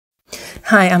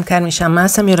Hi, I'm Carmen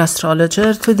Chammas. I'm your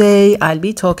astrologer. Today, I'll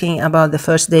be talking about the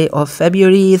first day of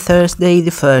February, Thursday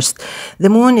the 1st. The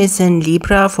moon is in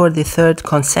Libra for the third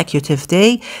consecutive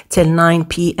day till 9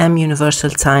 p.m. Universal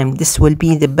Time. This will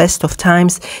be the best of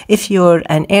times if you're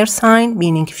an air sign,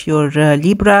 meaning if you're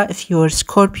Libra, if you're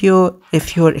Scorpio,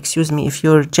 if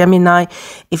you're Gemini,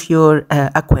 if you're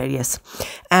Aquarius.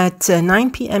 At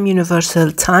 9 p.m.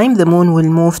 Universal Time, the moon will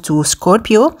move to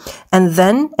Scorpio, and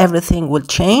then everything will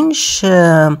change.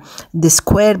 The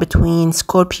square between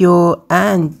Scorpio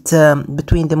and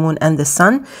between the moon and the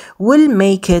sun will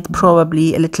make it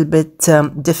probably a little bit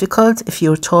difficult if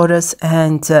you're Taurus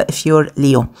and if you're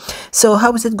Leo. So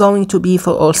how is it going to be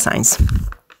for all signs?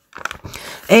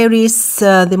 Aries,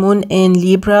 the moon in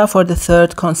Libra for the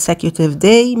third consecutive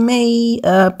day may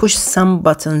push some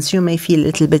buttons. You may feel a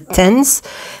little bit tense.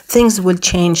 Things will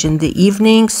change in the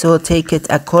evening, so take it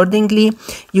accordingly.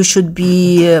 You should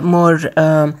be more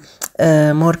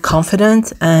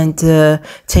confident and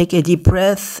take a deep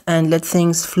breath and let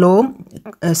things flow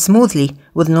smoothly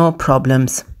with no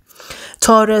problems.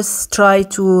 Taurus, try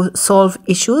to solve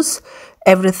issues,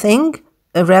 everything.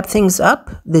 Wrap things up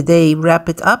the day, wrap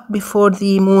it up before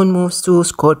the moon moves to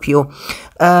Scorpio.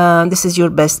 This is your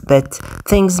best bet.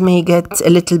 Things may get a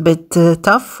little bit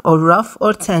tough or rough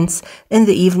or tense in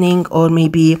the evening or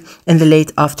maybe in the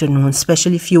late afternoon,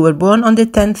 especially if you were born on the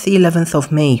 10th, 11th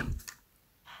of May.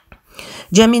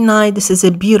 Gemini, this is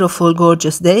a beautiful,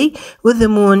 gorgeous day with the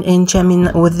moon in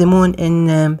Gemini, with the moon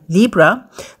in Libra.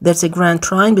 There's a grand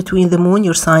trine between the moon,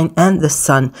 your sign, and the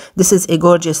sun. This is a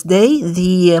gorgeous day.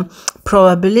 The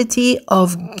probability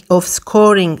of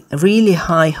scoring really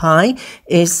high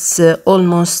is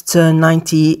almost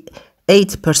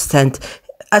 98%.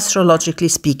 Astrologically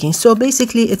speaking. So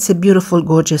basically it's a beautiful,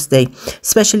 gorgeous day,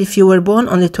 especially if you were born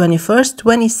on the 21st,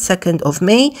 22nd of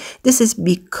May. This is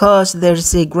because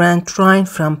there's a grand trine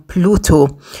from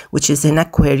Pluto, which is in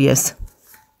Aquarius.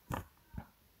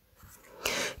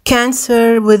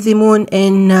 Cancer with the moon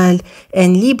in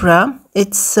Libra,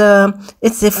 it's a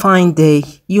fine day.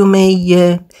 You may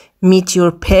meet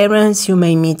your parents, you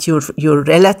may meet your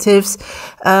relatives,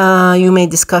 you may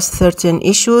discuss certain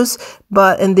issues,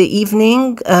 but in the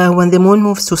evening, when the moon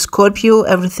moves to Scorpio,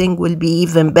 everything will be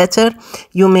even better.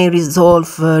 You may resolve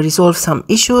some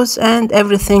issues and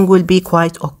everything will be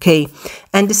quite okay.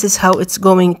 And this is how it's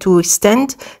going to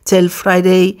extend till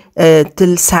Friday,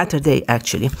 till Saturday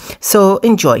actually. So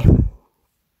enjoy.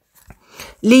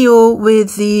 Leo,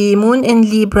 with the moon in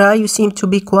Libra, you seem to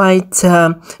be quite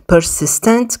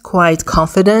persistent, quite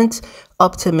confident,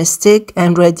 optimistic,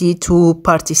 and ready to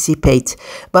participate.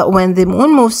 But when the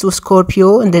moon moves to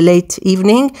Scorpio in the late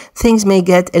evening, things may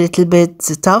get a little bit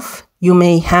tough. You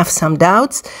may have some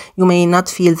doubts. You may not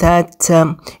feel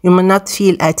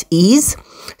at ease.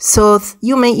 So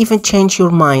you may even change your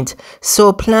mind.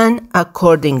 So plan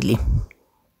accordingly.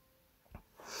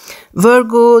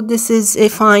 Virgo, this is a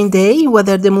fine day,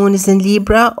 whether the moon is in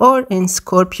Libra or in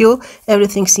Scorpio.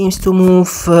 Everything seems to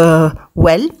move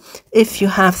well if you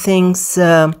have things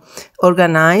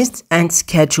organized and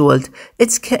scheduled.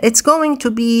 It's going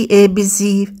to be a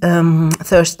busy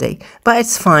Thursday, but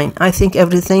it's fine. I think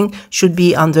everything should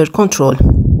be under control.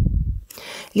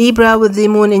 Libra, with the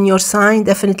moon in your sign,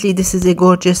 definitely this is a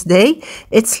gorgeous day.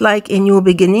 It's like a new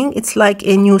beginning. It's like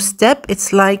a new step.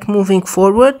 It's like moving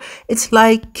forward. It's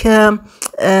like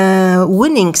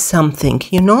winning something,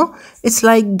 you know. It's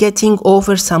like getting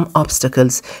over some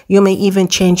obstacles. You may even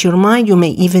change your mind. You may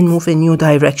even move in a new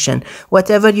direction.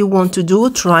 Whatever you want to do,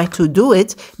 try to do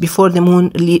it before the moon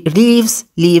leaves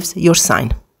your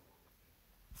sign.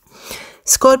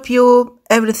 Scorpio,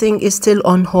 everything is still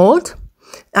on hold.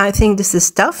 I think this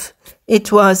is tough. It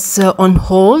was on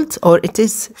hold, or it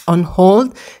is on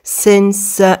hold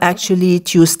since actually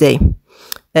Tuesday,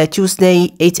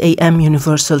 8 a.m.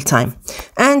 Universal Time,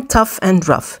 and tough and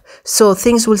rough. So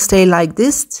things will stay like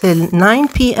this till 9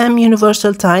 p.m.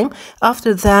 Universal Time.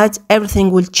 After that, everything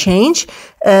will change.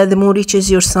 The moon reaches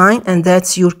your sign, and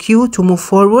that's your cue to move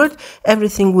forward.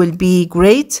 Everything will be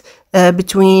great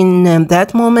between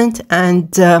that moment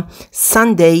and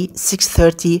Sunday,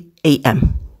 6:30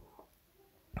 a.m.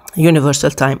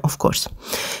 Universal Time, of course.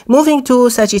 Moving to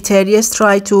Sagittarius,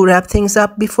 try to wrap things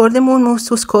up before the moon moves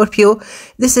to Scorpio.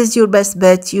 This is your best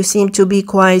bet. You seem to be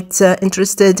quite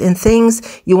interested in things.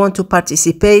 You want to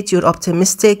participate. You're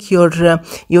optimistic.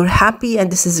 You're happy, and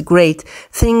this is great.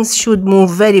 Things should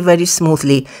move very, very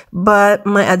smoothly. But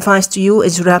my advice to you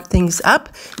is wrap things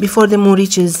up before the moon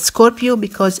reaches Scorpio,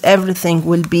 because everything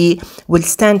will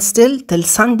stand still till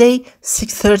Sunday,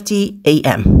 6:30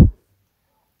 a.m.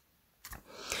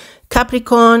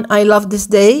 Capricorn, I love this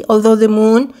day, although the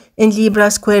moon in Libra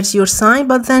squares your sign,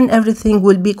 but then everything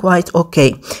will be quite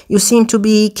okay. You seem to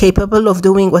be capable of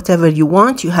doing whatever you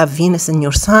want. You have Venus in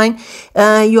your sign.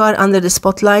 You are under the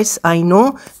spotlights, I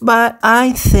know, but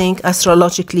I think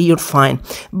astrologically you're fine.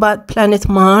 But planet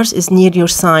Mars is near your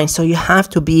sign, so you have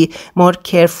to be more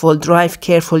careful, drive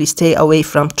carefully, stay away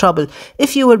from trouble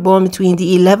if you were born between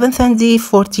the 11th and the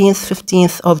 14th,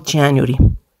 15th of January.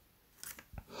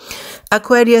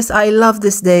 Aquarius, I love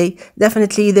this day.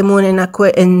 Definitely the moon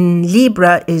in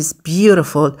Libra is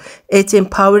beautiful. It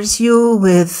empowers you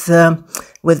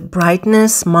with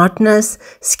brightness, smartness,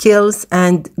 skills,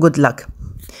 and good luck.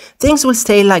 Things will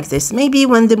stay like this. Maybe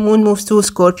when the moon moves to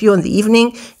Scorpio in the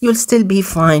evening, you'll still be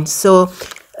fine. So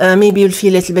maybe you'll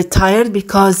feel a little bit tired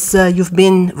because you've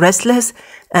been restless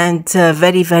and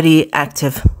very, very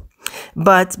active.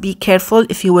 But be careful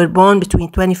if you were born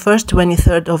between 21st to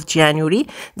 23rd of January.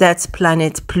 That's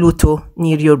planet Pluto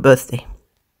near your birthday.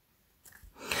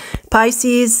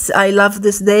 Pisces, I love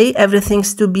this day.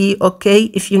 Everything's to be okay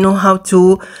if you know how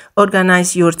to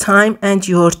organize your time and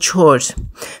your chores.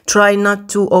 Try not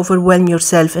to overwhelm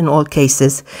yourself in all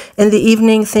cases. In the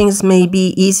evening, things may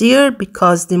be easier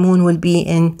because the moon will be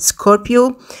in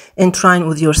Scorpio in trine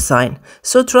with your sign.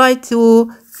 So try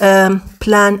to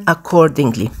plan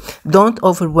accordingly. Don't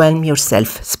overwhelm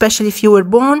yourself, especially if you were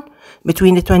born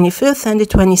between the 25th and the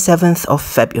 27th of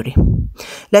February.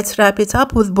 Let's wrap it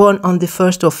up with born on the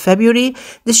 1st of February.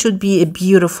 This should be a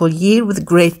beautiful year with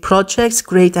great projects,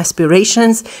 great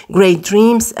aspirations, great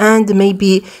dreams, and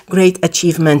maybe great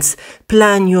achievements.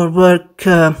 Plan your work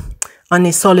on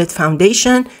a solid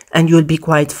foundation and you'll be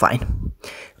quite fine.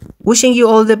 Wishing you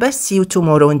all the best. See you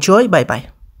tomorrow. Enjoy. Bye-bye.